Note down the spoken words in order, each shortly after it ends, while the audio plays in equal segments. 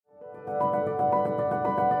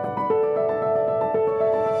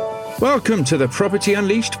Welcome to the Property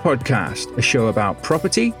Unleashed podcast, a show about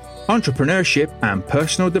property, entrepreneurship, and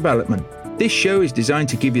personal development. This show is designed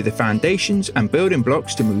to give you the foundations and building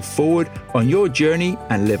blocks to move forward on your journey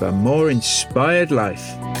and live a more inspired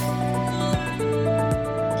life.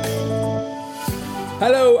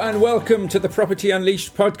 Hello and welcome to the Property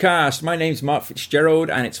Unleashed podcast. My name's Mark Fitzgerald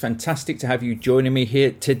and it's fantastic to have you joining me here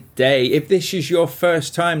today. If this is your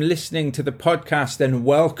first time listening to the podcast, then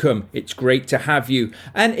welcome. It's great to have you.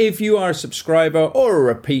 And if you are a subscriber or a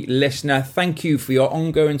repeat listener, thank you for your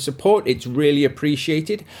ongoing support. It's really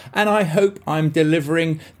appreciated. And I hope I'm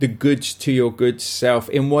delivering the goods to your good self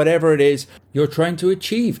in whatever it is you're trying to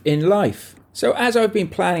achieve in life. So as I've been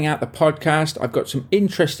planning out the podcast, I've got some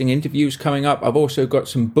interesting interviews coming up. I've also got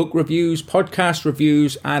some book reviews, podcast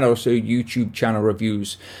reviews, and also YouTube channel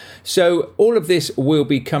reviews. So all of this will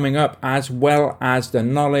be coming up, as well as the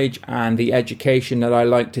knowledge and the education that I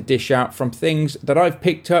like to dish out from things that I've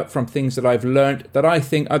picked up, from things that I've learned that I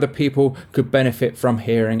think other people could benefit from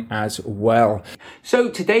hearing as well. So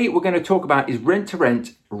today we're going to talk about, is rent to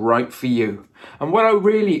rent right for you? And what I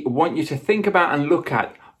really want you to think about and look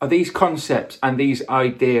at are these concepts and these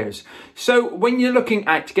ideas. So when you're looking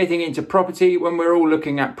at getting into property, when we're all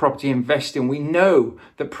looking at property investing, we know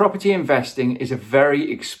that property investing is a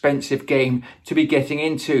very expensive game to be getting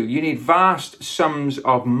into. You need vast sums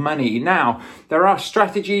of money. Now, there are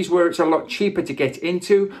strategies where it's a lot cheaper to get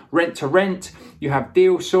into, rent to rent. You have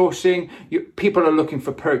deal sourcing. People are looking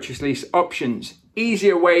for purchase lease options.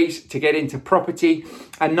 Easier ways to get into property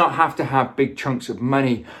and not have to have big chunks of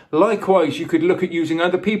money. Likewise, you could look at using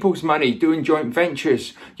other people's money, doing joint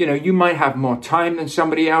ventures. You might have more time than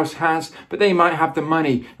somebody else has, but they might have the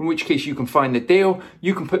money, in which case you can find the deal,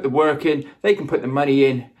 you can put the work in, they can put the money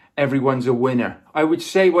in, everyone's a winner. I would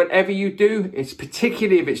say whatever you do, it's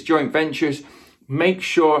particularly if it's joint ventures, make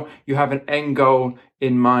sure you have an end goal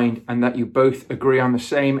in mind and that you both agree on the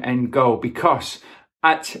same end goal, because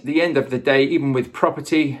at the end of the day, even with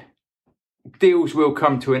property, deals will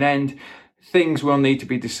come to an end, things will need to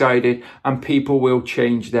be decided, and people will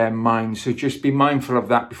change their minds. So just be mindful of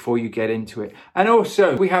that before you get into it. And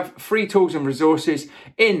also, we have free tools and resources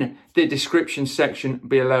in the description section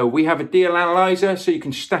below. We have a deal analyzer so you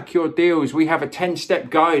can stack your deals. We have a 10-step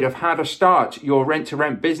guide of how to start your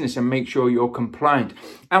rent-to-rent business and make sure you're compliant.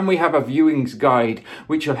 And we have a viewings guide,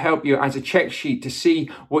 which will help you as a check sheet to see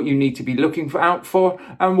what you need to be looking out for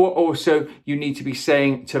and what also you need to be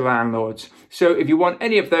saying to landlords. So if you want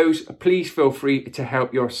any of those, please feel free to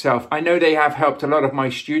help yourself. I know they have helped a lot of my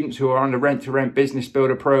students who are on the Rent-to-Rent Business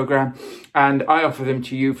Builder program, and I offer them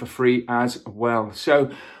to you for free as well.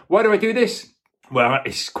 So why do I do this? Well,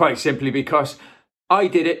 it's quite simply because I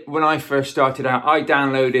did it when I first started out. I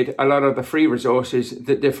downloaded a lot of the free resources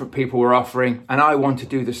that different people were offering, and I want to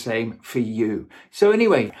do the same for you. So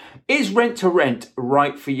anyway, is rent to rent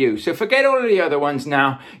right for you? So forget all of the other ones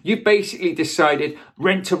now. You've basically decided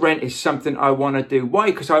rent to rent is something I want to do. Why?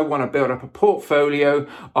 Because I want to build up a portfolio,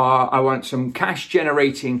 I want some cash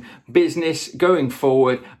generating business going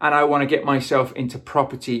forward, and I want to get myself into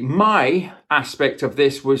property. My aspect of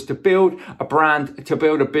this was to build a brand, to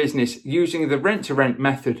build a business using the rent to rent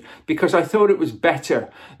method, because I thought it was better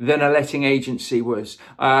than a letting agency was,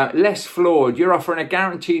 less flawed. You're offering a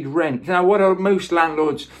guaranteed rent. Now, what are most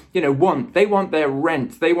landlords want? They want their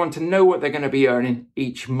rent. They want to know what they're going to be earning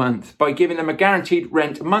each month. By giving them a guaranteed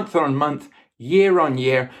rent month on month, year on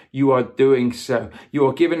year, you are doing so. You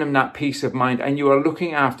are giving them that peace of mind and you are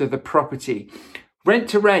looking after the property. Rent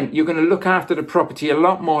to rent, you're going to look after the property a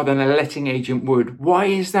lot more than a letting agent would. Why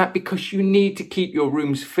is that? Because you need to keep your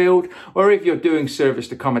rooms filled, or if you're doing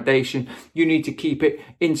serviced accommodation, you need to keep it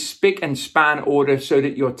in spick and span order so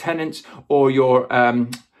that your tenants or your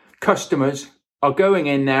customers are going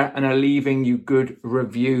in there and are leaving you good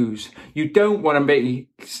reviews. You don't want to be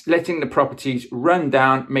letting the properties run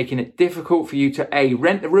down, making it difficult for you to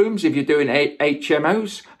rent the rooms if you're doing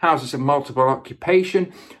HMOs, houses of multiple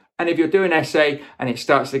occupation. And if you're doing SA and it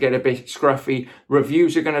starts to get a bit scruffy,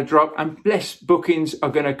 reviews are going to drop and less bookings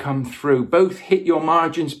are going to come through. Both hit your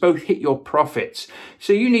margins, both hit your profits.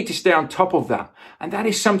 So you need to stay on top of that. And that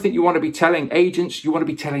is something you want to be telling agents, you want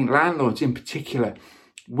to be telling landlords in particular.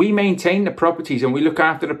 We maintain the properties and we look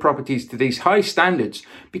after the properties to these high standards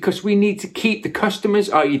because we need to keep the customers,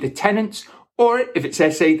 i.e. the tenants, or if it's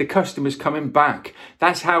SA, the customers coming back.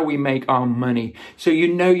 That's how we make our money. So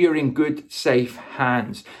you're in good, safe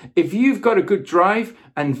hands. If you've got a good drive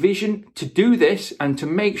and vision to do this and to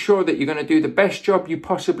make sure that you're going to do the best job you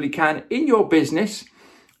possibly can in your business,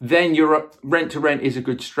 then your rent to rent is a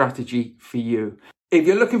good strategy for you. If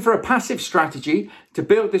you're looking for a passive strategy to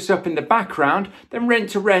build this up in the background, then rent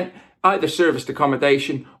to rent, either serviced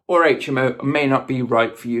accommodation or HMO may not be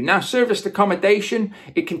right for you. Now, serviced accommodation,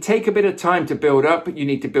 it can take a bit of time to build up. You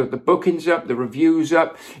need to build the bookings up, the reviews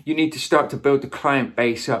up. You need to start to build the client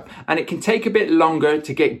base up. And it can take a bit longer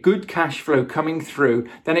to get good cash flow coming through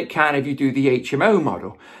than it can if you do the HMO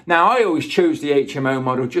model. Now, I always chose the HMO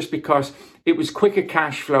model just because it was quicker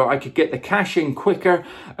cash flow. I could get the cash in quicker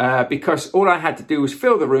because all I had to do was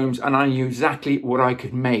fill the rooms and I knew exactly what I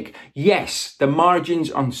could make. Yes, the margins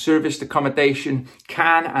on serviced accommodation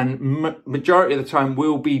can and majority of the time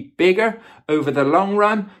will be bigger over the long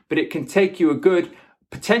run, but it can take you a good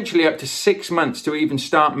potentially up to 6 months to even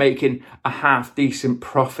start making a half decent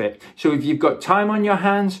profit. So if you've got time on your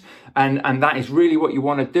hands and that is really what you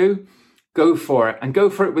want to do, go for it, and go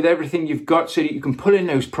for it with everything you've got so that you can pull in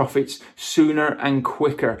those profits sooner and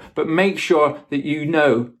quicker. But make sure that you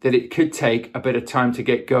know that it could take a bit of time to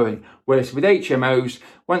get going. Whereas with HMOs,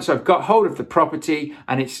 once I've got hold of the property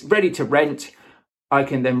and it's ready to rent, I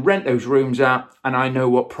can then rent those rooms out and I know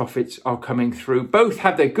what profits are coming through. Both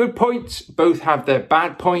have their good points, both have their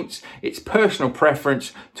bad points. It's personal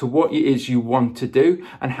preference to what it is you want to do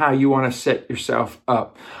and how you want to set yourself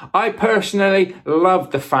up. I personally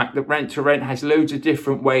love the fact that rent to rent has loads of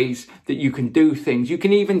different ways that you can do things. You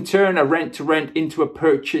can even turn a rent to rent into a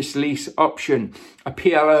purchase lease option, a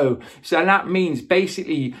PLO. So that means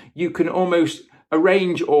basically you can almost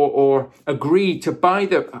arrange or agree to buy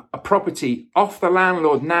a property off the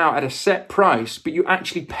landlord now at a set price, but you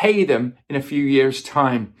actually pay them in a few years'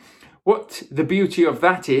 time. What the beauty of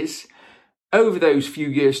that is, over those few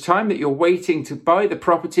years' time that you're waiting to buy the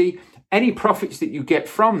property, any profits that you get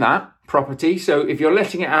from that property, so if you're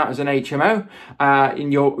letting it out as an HMO,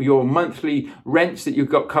 in your monthly rents that you've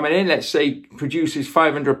got coming in, let's say produces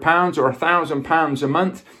 £500 or £1,000 a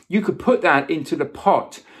month, you could put that into the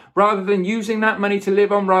pot. Rather than using that money to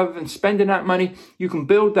live on, rather than spending that money, you can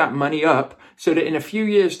build that money up so that in a few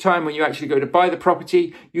years' time, when you actually go to buy the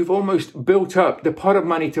property, you've almost built up the pot of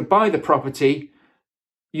money to buy the property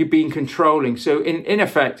you've been controlling. So in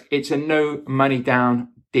effect, it's a no money down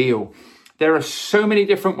deal. There are so many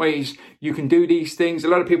different ways you can do these things. A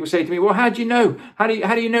lot of people say to me, well, how do you know? How do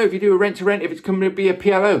you know if you do a rent to rent, if it's going to be a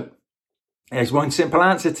PLO? There's one simple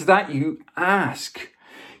answer to that. You ask.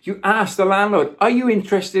 You ask the landlord, are you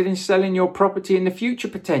interested in selling your property in the future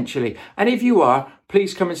potentially? And if you are,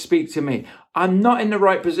 please come and speak to me. I'm not in the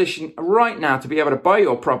right position right now to be able to buy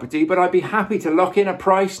your property, but I'd be happy to lock in a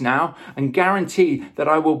price now and guarantee that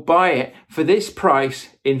I will buy it for this price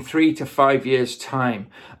in 3 to 5 years' time.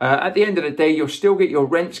 At the end of the day, you'll still get your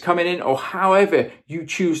rents coming in or however you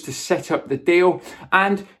choose to set up the deal.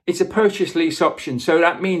 And it's a purchase lease option. So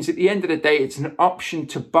that means at the end of the day, it's an option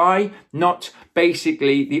to buy, not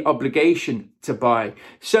basically the obligation to buy.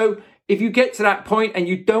 So if you get to that point and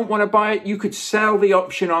you don't want to buy it, you could sell the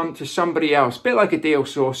option on to somebody else, a bit like a deal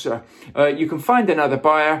sourcer. You can find another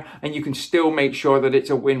buyer and you can still make sure that it's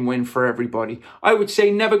a win-win for everybody. I would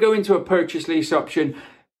say never go into a purchase lease option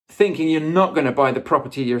thinking you're not going to buy the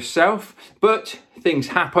property yourself, but things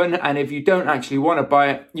happen. And if you don't actually want to buy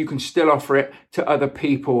it, you can still offer it to other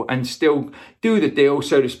people and still do the deal,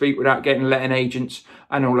 so to speak, without getting letting agents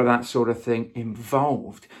and all of that sort of thing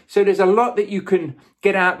involved. So there's a lot that you can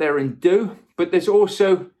get out there and do, but there's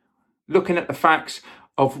also looking at the facts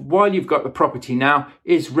of while you've got the property now,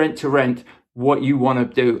 is rent to rent what you want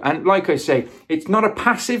to do? And like I say, it's not a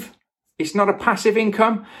passive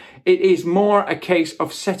income. It is more a case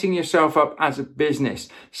of setting yourself up as a business.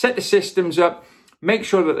 Set the systems up, make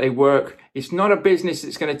sure that they work. It's not a business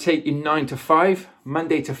that's going to take you 9 to 5,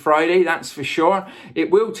 Monday to Friday, that's for sure.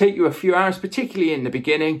 It will take you a few hours, particularly in the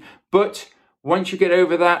beginning, but once you get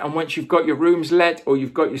over that and once you've got your rooms let or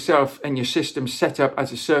you've got yourself and your system set up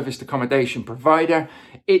as a serviced accommodation provider,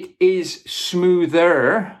 it is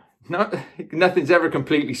smoother. Nothing's ever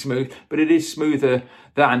completely smooth, but it is smoother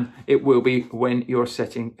than it will be when you're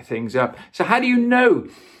setting things up. So how do you know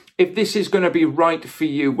if this is going to be right for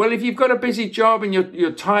you? Well, if you've got a busy job and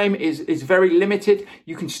your time is very limited,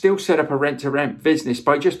 you can still set up a rent-to-rent business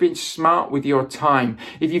by just being smart with your time.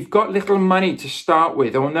 If you've got little money to start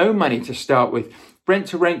with or no money to start with,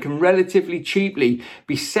 rent-to-rent can relatively cheaply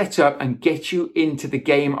be set up and get you into the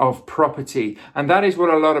game of property. And that is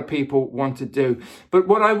what a lot of people want to do. But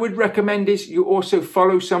what I would recommend is you also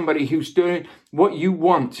follow somebody who's doing what you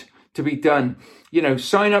want to be done. You know,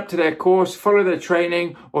 sign up to their course, follow their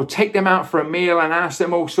training, or take them out for a meal and ask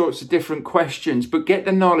them all sorts of different questions. But get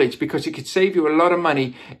the knowledge, because it could save you a lot of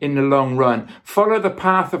money in the long run. Follow the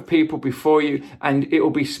path of people before you and it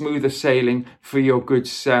will be smoother sailing for your good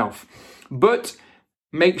self. But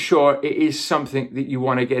make sure it is something that you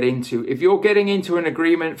want to get into. If you're getting into an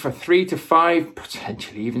agreement for 3 to 5,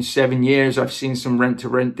 potentially even 7 years, I've seen some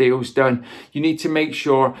rent-to-rent deals done, you need to make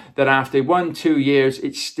sure that after 1-2 years,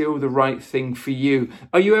 it's still the right thing for you.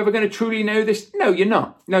 Are you ever going to truly know this? No, you're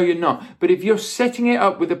not. No, you're not. But if you're setting it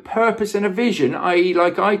up with a purpose and a vision, i.e.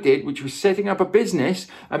 like I did, which was setting up a business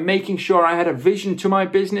and making sure I had a vision to my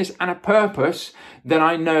business and a purpose, then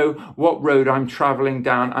I know what road I'm traveling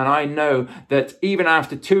down. And I know that even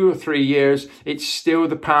after 2 or 3 years, it's still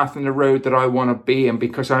the path and the road that I want to be in,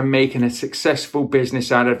 because I'm making a successful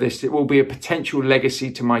business out of this. It will be a potential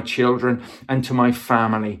legacy to my children and to my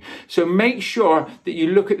family. So make sure that you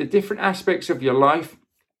look at the different aspects of your life.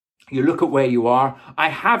 You look at where you are. I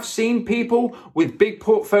have seen people with big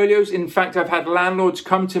portfolios. In fact, I've had landlords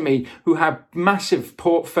come to me who have massive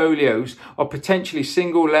portfolios of potentially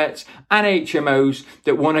single lets and HMOs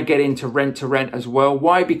that want to get into rent to rent as well.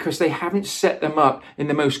 Why? Because they haven't set them up in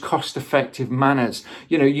the most cost effective manners.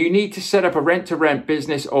 You know, you need to set up a rent to rent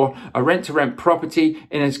business or a rent to rent property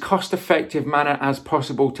in as cost effective manner as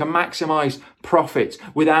possible to maximize profits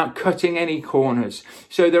without cutting any corners.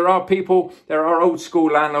 So there are old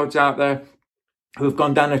school landlords out there who have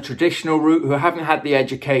gone down a traditional route, who haven't had the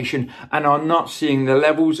education and are not seeing the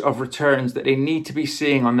levels of returns that they need to be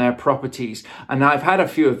seeing on their properties. And I've had a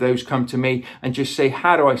few of those come to me and just say,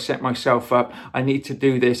 how do I set myself up? I need to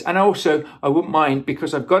do this. And also, I wouldn't mind,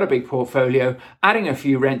 because I've got a big portfolio, adding a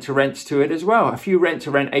few rent-to-rents to it as well. A few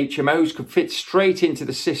rent-to-rent HMOs could fit straight into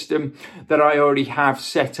the system that I already have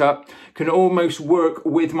set up, can almost work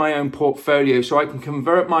with my own portfolio. So I can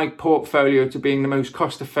convert my portfolio to being the most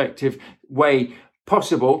cost-effective way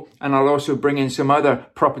possible, and I'll also bring in some other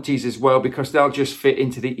properties as well, because they'll just fit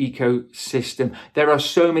into the ecosystem. There are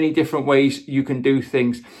so many different ways you can do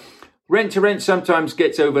things. Rent to rent sometimes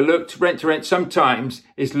gets overlooked. Rent to rent sometimes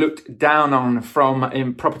is looked down on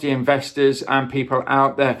from property investors and people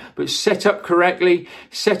out there. But set up correctly,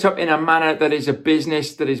 set up in a manner that is a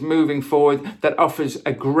business that is moving forward, that offers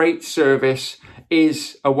a great service,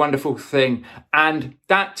 is a wonderful thing. And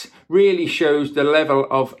that really shows the level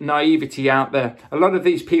of naivety out there. A lot of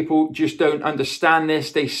these people just don't understand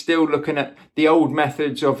this. They're still looking at the old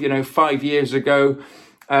methods of, 5 years ago,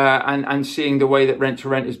 and seeing the way that rent to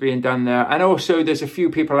rent is being done there. And also there's a few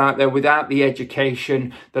people out there without the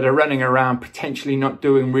education that are running around potentially not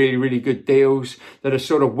doing really, really good deals, that are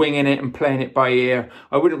sort of winging it and playing it by ear.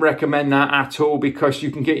 I wouldn't recommend that at all, because you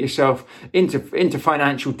can get yourself into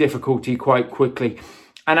financial difficulty quite quickly.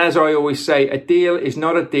 And as I always say, a deal is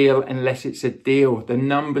not a deal unless it's a deal. The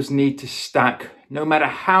numbers need to stack. No matter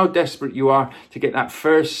how desperate you are to get that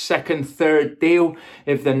first, second, third deal,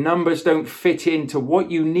 if the numbers don't fit into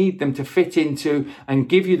what you need them to fit into and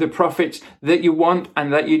give you the profits that you want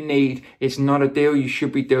and that you need, it's not a deal you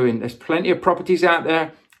should be doing. There's plenty of properties out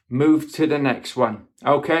there. Move to the next one.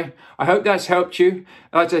 Okay? I hope that's helped you.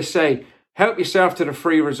 As I say, help yourself to the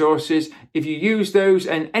free resources. If you use those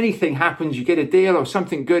and anything happens, you get a deal or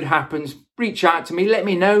something good happens, reach out to me, let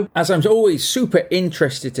me know. As I'm always super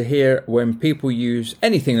interested to hear when people use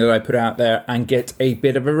anything that I put out there and get a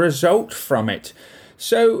bit of a result from it.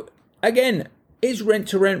 So again, is rent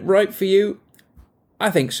to rent right for you? I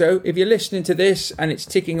think so. If you're listening to this and it's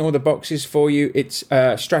ticking all the boxes for you, it's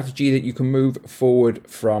a strategy that you can move forward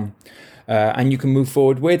from. And you can move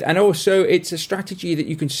forward with. And also it's a strategy that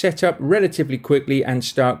you can set up relatively quickly and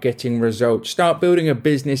start getting results. Start building a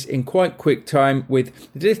business in quite quick time with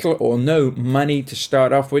little or no money to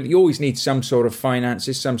start off with. You always need some sort of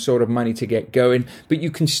finances, some sort of money to get going, but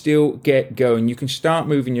you can still get going. You can start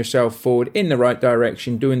moving yourself forward in the right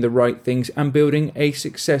direction, doing the right things and building a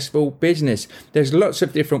successful business. There's lots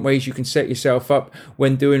of different ways you can set yourself up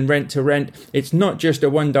when doing rent to rent. It's not just a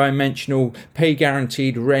one-dimensional pay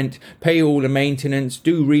guaranteed rent, pay all the maintenance,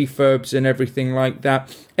 do refurbs and everything like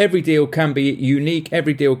that. Every deal can be unique,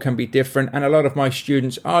 every deal can be different, and a lot of my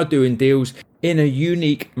students are doing deals in a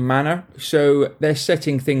unique manner. So they're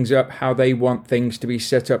setting things up how they want things to be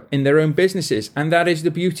set up in their own businesses. And that is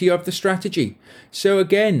the beauty of the strategy. So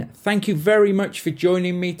again, thank you very much for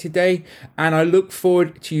joining me today. And I look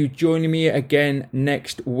forward to you joining me again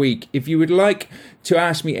next week. If you would like to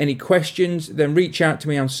ask me any questions, then reach out to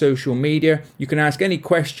me on social media. You can ask any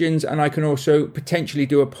questions, and I can also potentially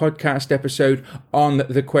do a podcast episode on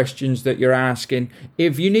the questions that you're asking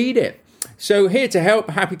if you need it. So here to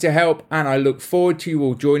help, happy to help, and I look forward to you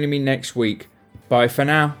all joining me next week. Bye for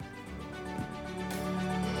now.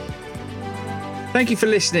 Thank you for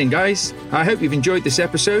listening, guys. I hope you've enjoyed this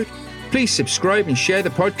episode. Please subscribe and share the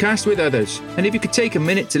podcast with others. And if you could take a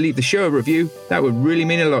minute to leave the show a review, that would really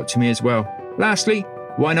mean a lot to me as well. Lastly,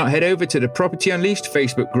 why not head over to the Property Unleashed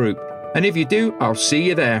Facebook group? And if you do, I'll see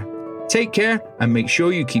you there. Take care and make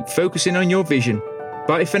sure you keep focusing on your vision.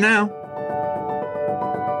 Bye for now.